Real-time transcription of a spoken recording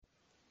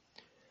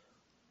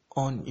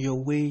On your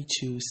way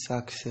to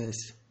success,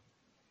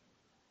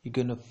 you're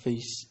gonna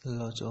face a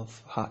lot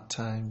of hard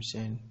times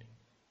and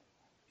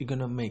you're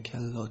gonna make a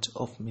lot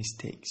of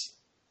mistakes.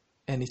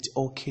 And it's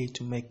okay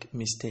to make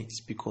mistakes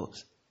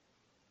because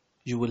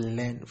you will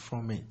learn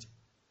from it.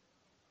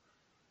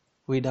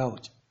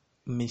 Without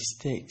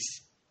mistakes,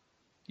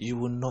 you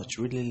will not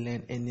really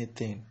learn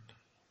anything.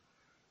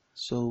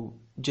 So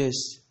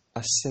just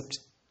accept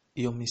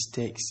your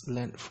mistakes,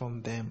 learn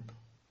from them,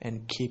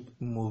 and keep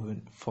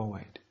moving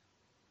forward.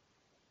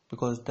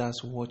 Because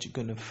that's what you're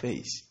gonna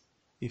face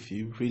if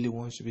you really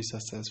want to be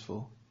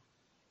successful.